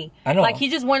left me. I know. Like, he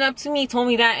just went up to me, told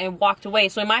me that, and walked away.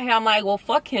 So in my head, I'm like, well,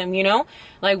 fuck him, you know?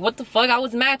 Like, what the fuck? I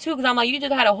was mad too, because I'm like, you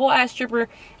just had a whole ass stripper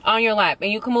on your lap.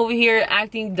 And you come over here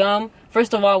acting dumb.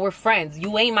 First of all, we're friends.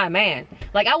 You ain't my man.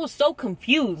 Like, I was so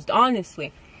confused,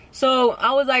 honestly. So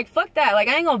I was like, fuck that. Like,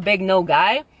 I ain't gonna beg no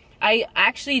guy. I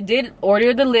actually did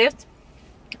order the lift.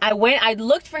 I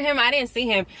looked for him, I didn't see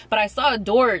him, but I saw a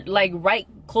door like right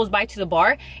close by to the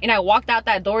bar, and I walked out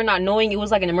that door not knowing it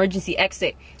was like an emergency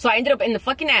exit. So I ended up in the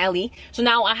fucking alley. So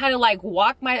now I had to like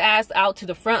walk my ass out to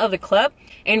the front of the club,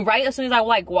 and right as soon as I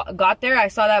like got there, I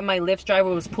saw that my Lyft driver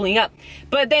was pulling up.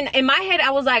 But then in my head, I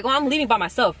was like, well, I'm leaving by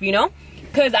myself, you know?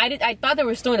 Because I thought they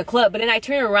were still in the club, but then I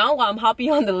turned around while I'm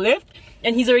hopping on the lift,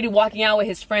 and he's already walking out with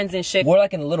his friends and shit. We're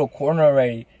like in a little corner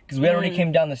already, because we already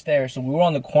came down the stairs, so we were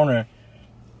on the corner.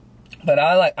 But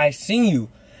I seen you,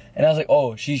 and I was like,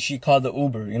 oh, she called the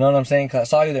Uber, you know what I'm saying? Cause I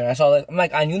saw you there, and I saw that, I'm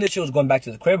like, I knew that she was going back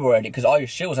to the crib already, cause all your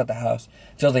shit was at the house.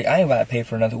 So I was like, I ain't about to pay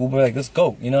for another Uber, like, let's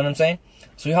go, you know what I'm saying?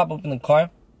 So we hop up in the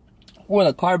car, we're in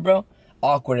the car, bro,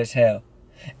 awkward as hell.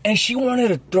 And she wanted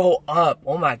to throw up,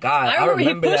 oh my god, I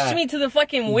remember he pushed me to the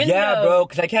fucking window. Yeah, bro,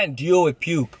 cause I can't deal with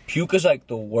puke. Puke is like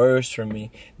the worst for me.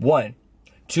 1.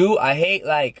 2, I hate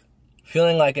like,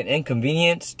 feeling like an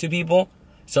inconvenience to people.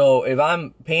 So if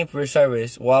I'm paying for a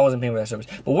service, well, I wasn't paying for that service,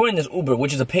 but we're in this Uber,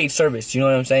 which is a paid service. You know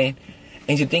what I'm saying?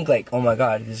 And you think like, oh my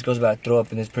God, this girl's about to throw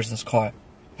up in this person's car.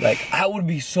 Like, I would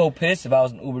be so pissed if I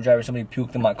was an Uber driver and somebody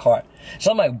puked in my car.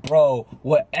 So I'm like, bro,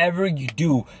 whatever you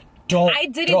do, don't I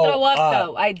didn't throw up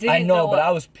though. I didn't. I know, throw but up.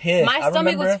 I was pissed. My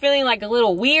stomach was feeling like a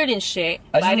little weird and shit.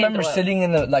 I just remember sitting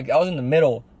in the, like, I was in the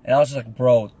middle, and I was just like,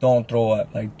 bro, don't throw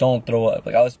up. Like, don't throw up.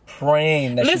 Like, I was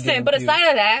praying that Listen, but aside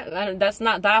of that,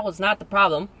 that was not the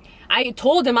problem. I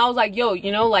told him, I was like, yo,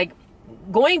 you know, like,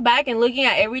 going back and looking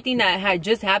at everything that had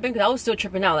just happened, because I was still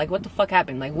tripping out. Like, what the fuck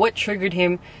happened? Like, what triggered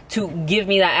him to give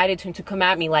me that attitude, to come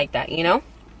at me like that, you know?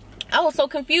 I was so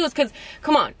confused because,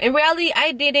 come on, in reality,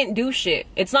 I didn't do shit.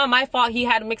 It's not my fault he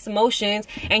had mixed emotions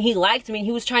and he liked me.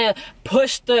 He was trying to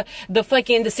push the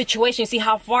situation, see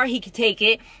how far he could take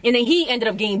it. And then he ended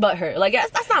up getting butthurt. Like,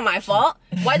 that's not my fault.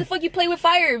 Why the fuck you play with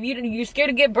fire if you're scared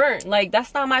to get burnt? Like,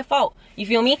 that's not my fault. You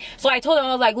feel me? So I told him,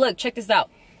 I was like, look, check this out.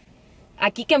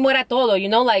 Aquí que muera todo, you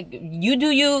know, like, you do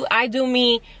you, I do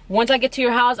me. Once I get to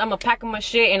your house, I'm gonna pack up my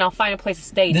shit and I'll find a place to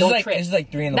stay. Don't trip. This is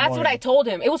like 3 in the morning. That's what I told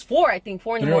him. It was 4, I think,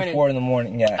 4 in the morning. 3 or 4 in the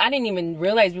morning, yeah. I didn't even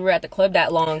realize we were at the club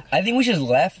that long. I think we just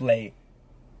left late.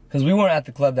 Because we weren't at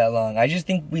the club that long. I just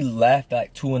think we left at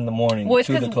like 2 in the morning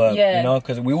to the club, you know?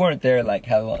 Because we weren't there like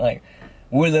how long. Like,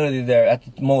 we were literally there at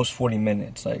the most 40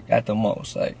 minutes, like, at the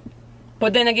most, like.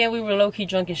 But then again, we were low-key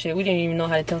drunk and shit. We didn't even know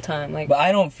how to tell time. Like, but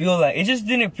I don't feel like, it just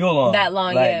didn't feel long. That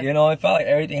long, like, yeah. You know, it felt like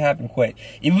everything happened quick.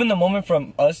 Even the moment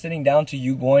from us sitting down to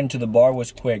you going to the bar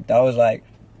was quick. That was like,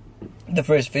 the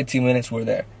first 15 minutes were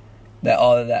there. That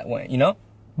all of that went, you know?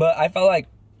 But I felt like,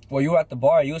 while you were at the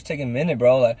bar, you was taking a minute,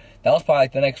 bro. Like, that was probably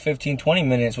like the next 15, 20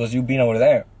 minutes was you being over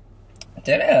there.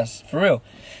 Dead ass, for real.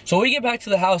 So we get back to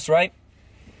the house, right?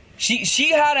 She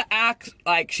had to act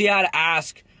like she had to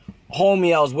ask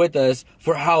homie else with us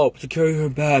for help to carry her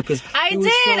bag, because I did. So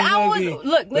I was,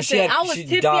 look, listen, I was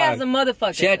tipsy as a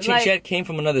motherfucker. She had came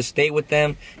from another state with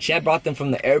them. She had brought them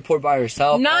from the airport by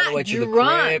herself all the way to the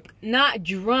crib. Not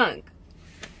drunk.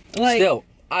 Like, still,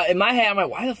 in my head, I'm like,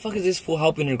 why the fuck is this fool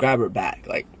helping her grab her bag?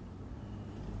 Like,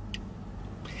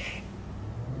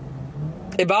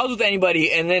 if I was with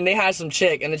anybody and then they had some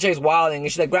chick and the chick's wilding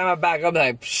and she's like, grab my bag, I'll be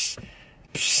like, psh,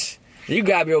 psh, you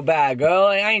grab your bag, girl.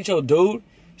 Like, I ain't your dude.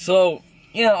 So,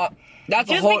 you know, that's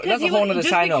a whole nother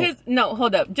side note. No,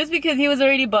 hold up. Just because he was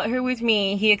already butthurt with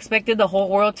me, he expected the whole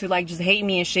world to, like, just hate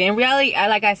me and shit. In reality,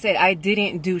 like I said, I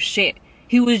didn't do shit.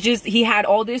 He had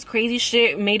all this crazy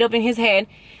shit made up in his head.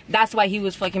 That's why he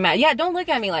was fucking mad. Yeah, don't look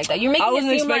at me like that. You're making it seem like...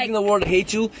 I wasn't expecting the world to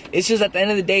hate you. It's just at the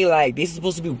end of the day, like, they're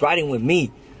supposed to be riding with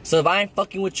me. So if I ain't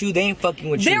fucking with you, they ain't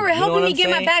fucking with you. They were helping me get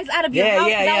my bags out of your house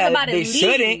because I was about to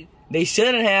leave. They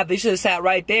shouldn't have. They should have sat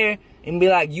right there and be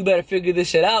like, you better figure this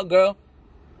shit out, girl.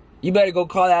 You better go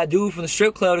call that dude from the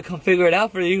strip club to come figure it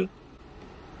out for you.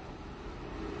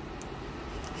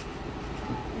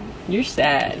 You're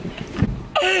sad.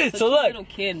 So look, little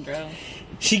kid, bro.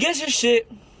 She gets her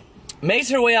shit, makes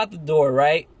her way out the door,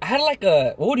 right? I had like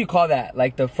a, what would you call that?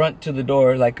 Like the front to the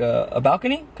door, like a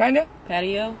balcony, kind of?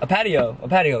 Patio? A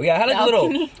patio. Yeah, I had like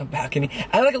a balcony.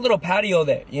 I had like a little patio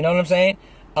there, you know what I'm saying?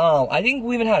 I think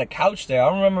we even had a couch there. I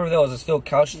don't remember if there was still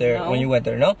couch there when you went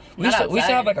there, no? We used to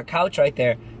have like a couch right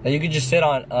there that you could just sit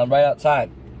on right outside.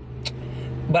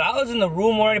 But I was in the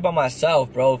room already by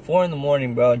myself, bro. 4 in the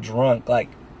morning, bro, drunk,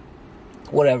 like,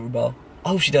 whatever, bro. I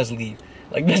hope she does leave.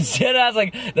 Like, that's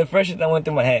like the first shit that went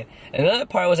through my head. And another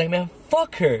part was like, man,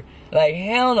 fuck her. Like,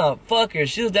 hell no, fuck her.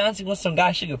 She was dancing with some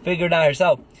guy, she could figure it out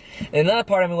herself. And another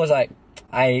part of me was like,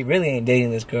 I really ain't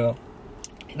dating this girl.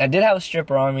 And I did have a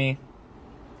stripper on me.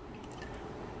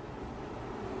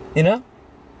 You know?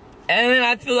 And then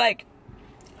I feel like,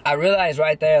 I realized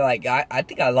right there, like, I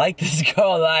think I like this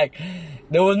girl. Like,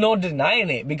 there was no denying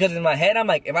it. Because in my head, I'm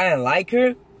like, if I didn't like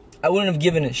her, I wouldn't have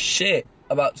given a shit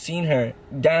about seeing her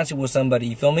dancing with somebody,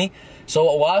 you feel me?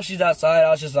 So while she's outside, I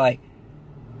was just like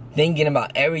thinking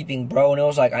about everything, bro. And it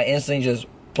was like I instantly just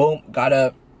boom, got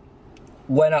up,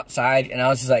 went outside, and I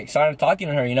was just like started talking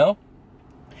to her, you know?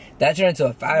 That turned into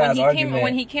a fat ass argument.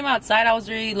 When he came outside, I was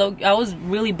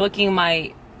really booking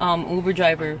my Uber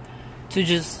driver to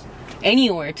just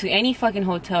anywhere, to any fucking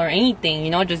hotel or anything,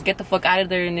 you know, just get the fuck out of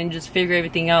there and then just figure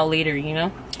everything out later, you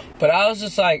know? But I was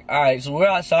just like, alright, so we're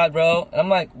outside, bro. And I'm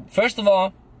like, first of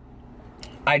all,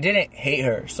 I didn't hate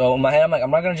her. So in my head, I'm like, I'm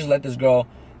not gonna just let this girl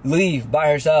leave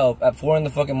by herself at 4 in the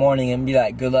fucking morning and be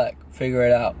like, good luck, figure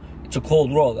it out. It's a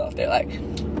cold world out there. Like,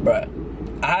 bruh,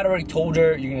 I had already told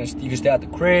her you can stay at the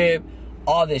crib,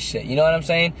 all this shit, you know what I'm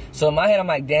saying? So in my head, I'm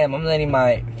like, damn, I'm letting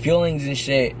my feelings and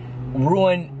shit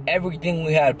ruin everything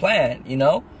we had planned, you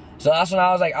know? So that's when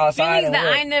I was like outside. Feelings that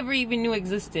I never even knew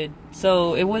existed.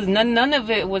 So it was none of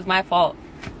it was my fault.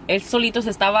 El solito se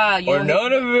estaba. Or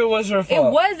none of it was her fault.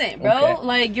 It wasn't, bro. Okay.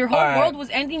 Like your whole world was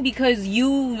ending because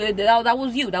you. That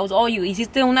was you. That was all you.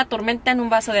 Hiciste una tormenta en un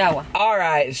vaso de agua. All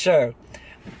right, sure.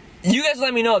 You guys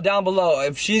let me know down below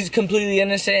if she's completely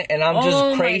innocent and I'm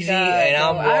just crazy and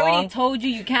I'm wrong. I already told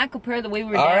you can't compare the way we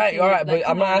were dancing. All right, like, but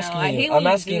I'm not asking you. I'm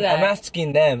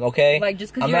asking them, okay? Like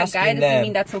just because you're a guy doesn't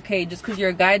mean that's okay. Just because you're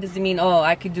a guy doesn't mean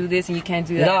I could do this and you can't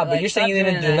do that. Nah, but you're saying you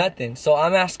didn't do nothing. So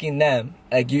I'm asking them.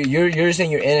 Like you're saying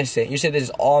you're innocent. You said this is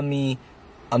all me.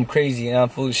 I'm crazy and I'm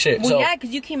full of shit. Well, so, yeah, because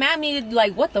you came at me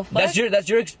like what the fuck?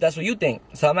 That's what you think.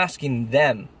 So I'm asking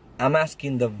them. I'm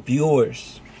asking the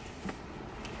viewers.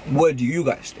 What do you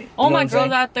guys think? All my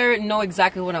girls out there know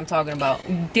exactly what I'm talking about.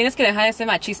 Tienes que dejar de ser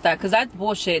machista, because that's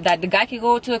bullshit. That the guy can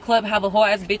go to a club, have a whole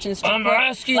ass bitch in the strip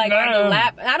club, like on the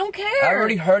lap. I don't care. I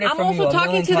already heard it from you. I'm also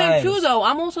talking to them too, though.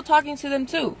 I'm also talking to them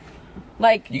too.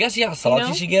 Like, you guys see how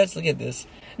salty she gets? Look at this.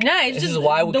 Nah, it's this just is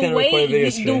why we couldn't record a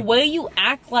video the way you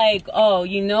act like,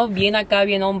 bien acá,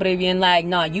 bien hombre, bien like,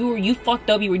 nah, you fucked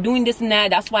up. You were doing this and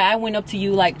that. That's why I went up to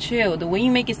you. Like, chill. The way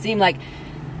you make it seem like.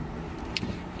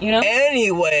 You know?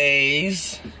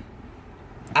 Anyways,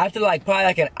 after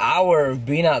probably an hour of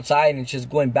being outside and just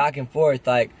going back and forth,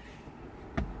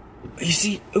 you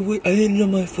see, I didn't know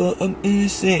my fault. I'm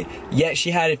innocent. Yet she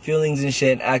had feelings and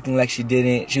shit, and acting like she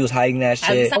didn't. She was hiding that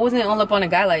shit. I wasn't all up on a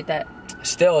guy like that.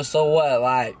 Still, so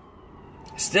what?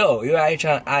 Still, you're out here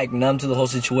trying to act numb to the whole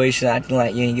situation, acting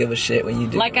like you didn't give a shit when you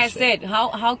did. Like I said,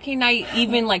 how can I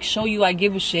even show you I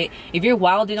give a shit if you're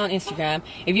wilding on Instagram,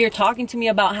 if you're talking to me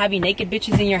about having naked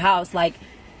bitches in your house,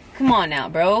 come on now,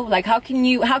 bro. Like how can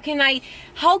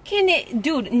it,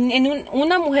 dude, en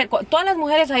una mujer, todas las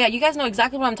mujeres allá, you guys know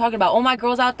exactly what I'm talking about. All my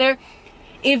girls out there,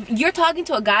 if you're talking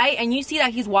to a guy and you see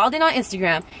that he's wilding on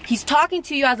Instagram, he's talking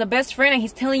to you as a best friend and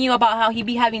he's telling you about how he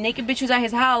be having naked bitches at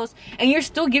his house, and you're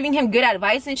still giving him good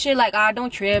advice and shit,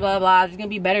 don't trip, blah blah, there's gonna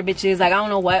be better bitches, I don't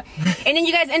know what. And then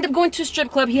you guys end up going to a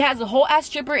strip club, he has a whole ass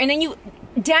stripper, and then you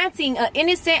dancing an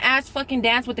innocent ass fucking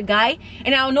dance with the guy,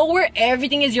 and out of nowhere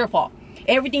everything is your fault.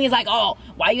 Everything is why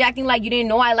are you acting like you didn't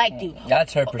know I liked you?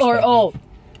 That's her perspective. Or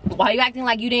why are you acting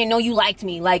like you didn't know you liked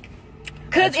me?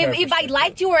 Because if I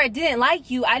liked you or I didn't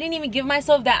like you, I didn't even give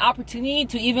myself that opportunity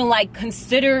to even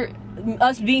consider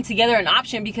us being together an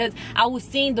option, because I was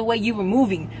seeing the way you were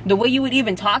moving, the way you would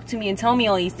even talk to me and tell me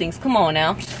all these things. Come on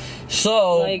now.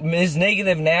 So Ms.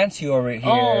 Negative Nancy over here.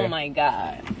 Oh my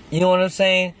god. You know what I'm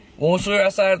saying? Once we were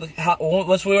outside of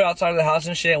the house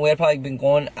and shit, and we had probably been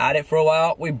going at it for a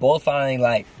while, we both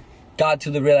finally got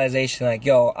to the realization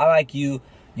yo, I like you,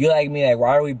 you like me.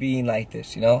 Why are we being like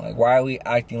this? You know, why are we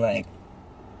acting like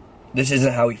this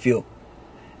isn't how we feel?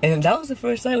 And that was the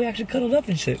first time we actually cuddled up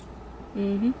and shit.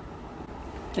 And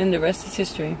the rest is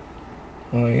history.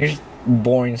 Well, you're just a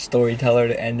boring storyteller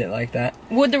to end it like that.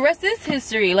 Well, the rest is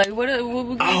history. What we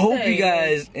gonna I hope you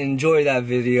guys enjoyed that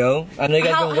video. I know you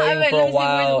guys been waiting for a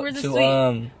while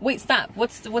to Wait, stop.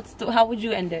 How would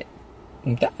you end it?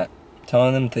 That.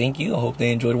 Telling them thank you. I hope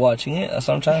they enjoyed watching it. That's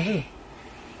what I'm trying to do.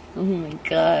 Oh my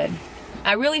god.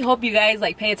 I really hope you guys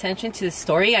pay attention to the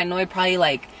story. I know it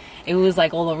probably it was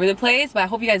all over the place, but I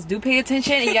hope you guys do pay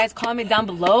attention, and you guys comment down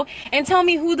below and tell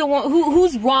me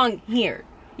who's wrong here.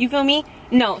 You feel me?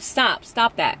 No, stop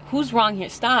that. Who's wrong here?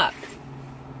 Stop.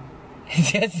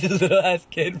 That's the little ass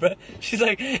kid, bro. She's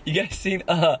like, you guys seen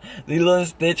the little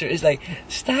Stitch? It's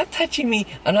stop touching me.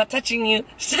 I'm not touching you.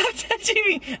 Stop touching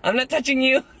me. I'm not touching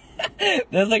you.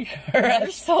 That's her. You're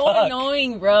so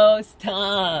annoying, bro.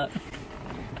 Stop.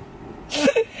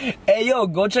 Hey, yo,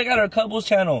 go check out our couples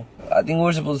channel. I think we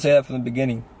were supposed to say that from the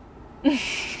beginning.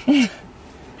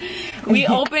 We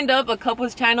opened up a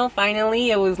couples channel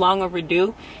finally. It was long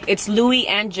overdue. It's Louie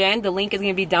and Jen. The link is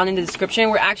going to be down in the description.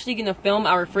 We're actually going to film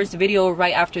our first video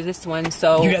right after this one.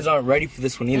 So you guys aren't ready for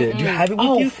this one either. Do you have it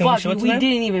with you? Can fuck, we didn't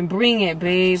even bring it,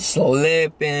 babe.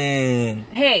 Slipping.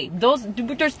 Hey,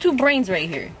 there's two brains right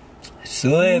here.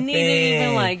 Slipping. Neither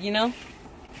even you know.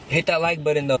 Hit that like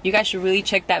button though. You guys should really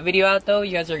check that video out though.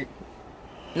 You guys are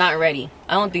not ready.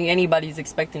 I don't think anybody's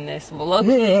expecting this.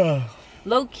 Well,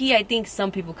 low key, I think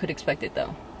some people could expect it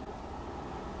though.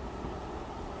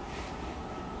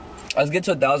 Let's get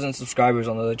to 1,000 subscribers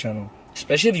on the other channel.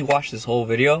 Especially if you watch this whole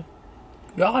video.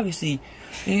 You're obviously,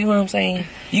 you know what I'm saying?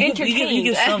 You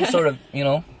give some sort of,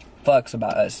 fucks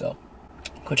about us, so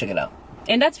go check it out.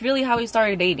 And that's really how we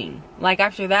started dating.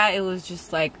 After that, it was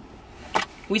just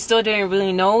we still didn't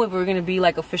really know if we were gonna be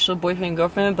official boyfriend and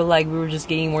girlfriend, but we were just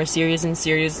getting more serious and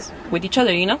serious with each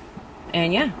other,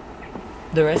 And yeah,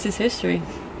 the rest is history.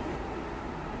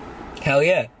 Hell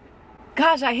yeah.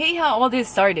 Gosh, I hate how all this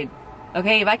started.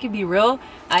 Okay, if I could be real,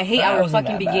 I hate our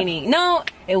fucking beginning. No,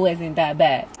 it wasn't that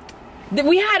bad.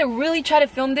 We had to really try to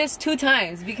film this 2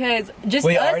 times because just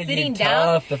us sitting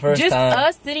down,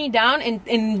 us sitting down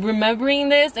and remembering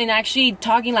this and actually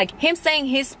talking, like him saying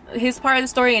his part of the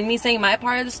story and me saying my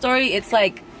part of the story. It's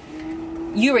like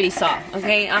you already saw.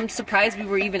 Okay, I'm surprised we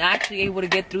were even actually able to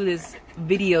get through this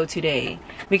video today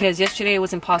because yesterday it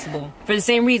was impossible for the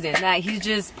same reason that he's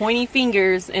just pointing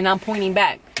fingers and I'm pointing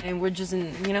back and we're just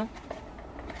in, you know.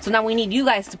 So now we need you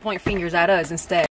guys to point fingers at us instead.